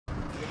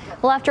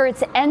Well, after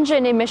its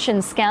engine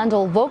emissions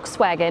scandal,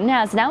 Volkswagen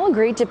has now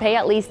agreed to pay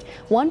at least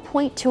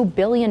 $1.2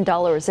 billion in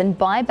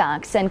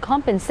buybacks and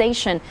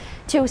compensation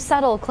to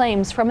settle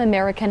claims from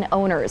American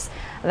owners.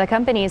 The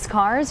company's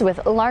cars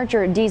with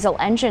larger diesel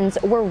engines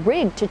were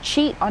rigged to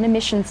cheat on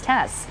emissions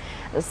tests.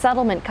 The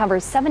settlement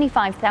covers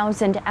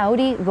 75,000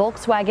 Audi,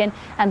 Volkswagen,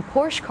 and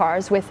Porsche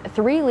cars with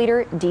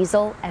 3-liter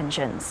diesel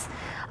engines.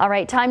 All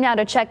right, time now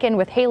to check in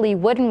with Haley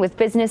Wooden with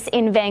business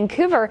in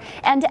Vancouver.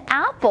 And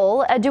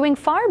Apple doing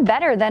far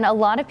better than a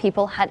lot of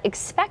people had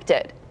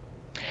expected.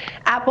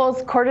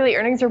 Apple's quarterly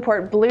earnings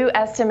report blew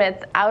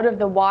estimates out of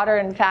the water.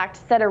 In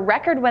fact, set a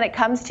record when it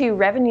comes to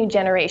revenue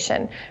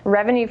generation.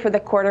 Revenue for the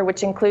quarter,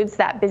 which includes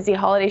that busy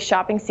holiday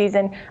shopping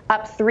season,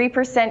 up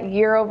 3%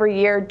 year over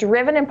year,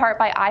 driven in part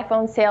by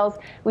iPhone sales.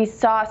 We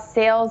saw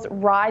sales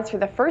rise for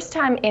the first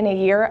time in a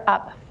year,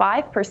 up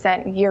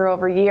 5% year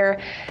over year.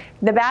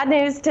 The bad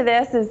news to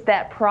this is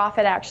that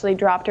profit actually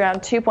dropped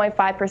around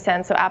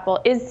 2.5%, so Apple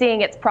is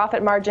seeing its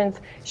profit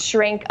margins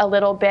shrink a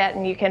little bit,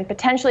 and you can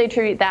potentially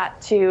attribute that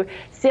to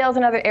sales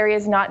in other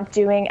areas not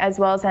doing as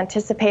well as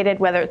anticipated,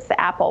 whether it's the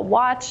Apple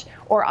Watch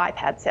or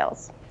iPad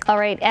sales. All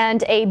right,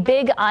 and a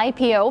big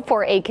IPO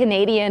for a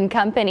Canadian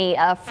company,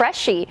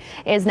 Freshii,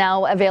 is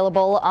now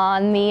available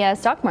on the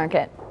stock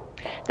market.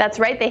 That's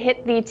right. They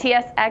hit the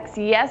TSX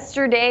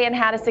yesterday and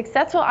had a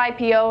successful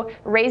IPO,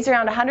 raised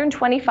around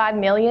 $125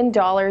 million.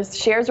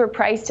 Shares were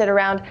priced at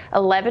around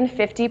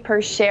 $11.50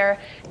 per share,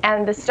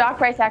 and the stock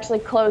price actually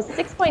closed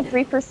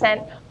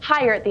 6.3%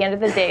 higher at the end of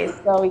the day.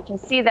 So you can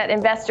see that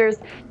investors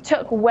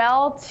took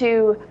well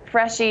to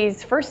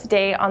Freshii's first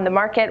day on the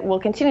market. We'll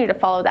continue to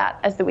follow that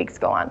as the weeks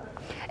go on.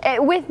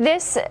 With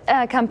this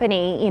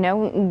company,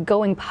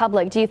 going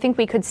public, do you think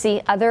we could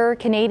see other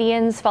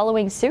Canadians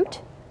following suit?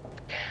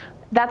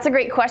 That's a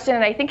great question,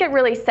 and I think it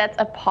really sets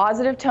a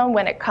positive tone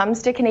when it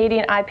comes to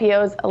Canadian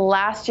IPOs.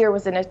 Last year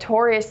was a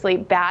notoriously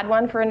bad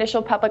one for initial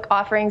public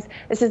offerings.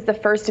 This is the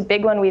first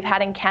big one we've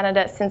had in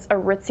Canada since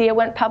Aritzia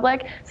went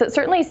public, so it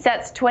certainly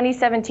sets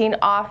 2017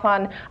 off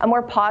on a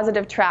more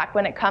positive track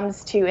when it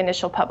comes to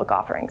initial public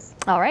offerings.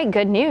 All right,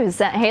 good news.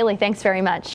 Haley, thanks very much.